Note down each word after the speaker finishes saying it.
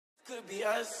Could be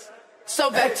us. So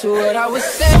back to what I was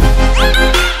saying.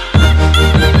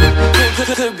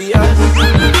 Could be us.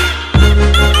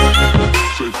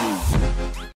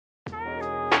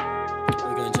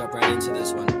 We're gonna jump right into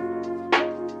this one.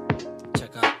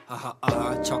 Check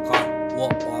out, chaka,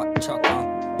 what,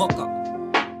 chaka, boka.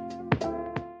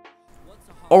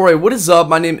 Alright, what is up?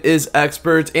 My name is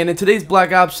Expert, and in today's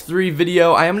Black Ops 3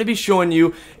 video, I am going to be showing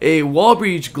you a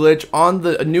Wallbreach glitch on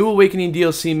the New Awakening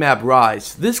DLC map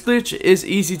Rise. This glitch is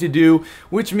easy to do,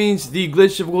 which means the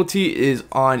glitch difficulty is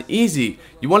on easy.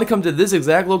 You want to come to this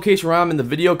exact location where I'm in the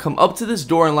video, come up to this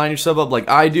door and line yourself up like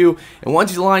I do, and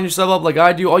once you line yourself up like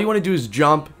I do, all you want to do is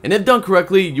jump, and if done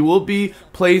correctly, you will be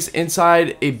placed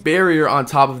inside a barrier on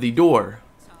top of the door.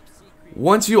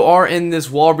 Once you are in this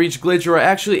Wallbreach glitch, you are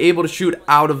actually able to shoot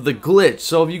out of the glitch.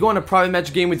 So if you go in a private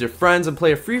match game with your friends and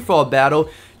play a free-for-all battle,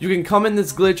 you can come in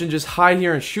this glitch and just hide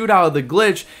here and shoot out of the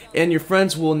glitch, and your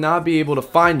friends will not be able to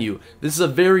find you. This is a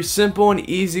very simple and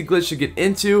easy glitch to get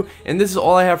into, and this is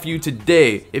all I have for you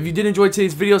today. If you did enjoy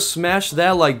today's video, smash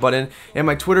that like button, and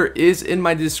my Twitter is in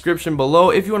my description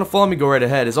below. If you want to follow me, go right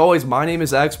ahead. As always, my name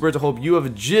is Expert. I hope you have a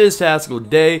jizz-tastical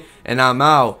day, and I'm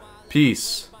out.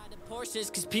 Peace.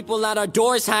 Cause people at our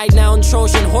doors hide now in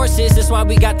Trojan horses. That's why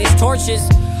we got these torches.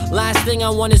 Last thing I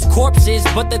want is corpses.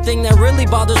 But the thing that really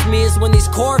bothers me is when these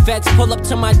Corvettes pull up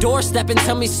to my doorstep and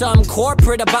tell me something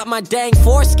corporate about my dang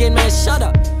foreskin. Man, shut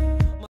up.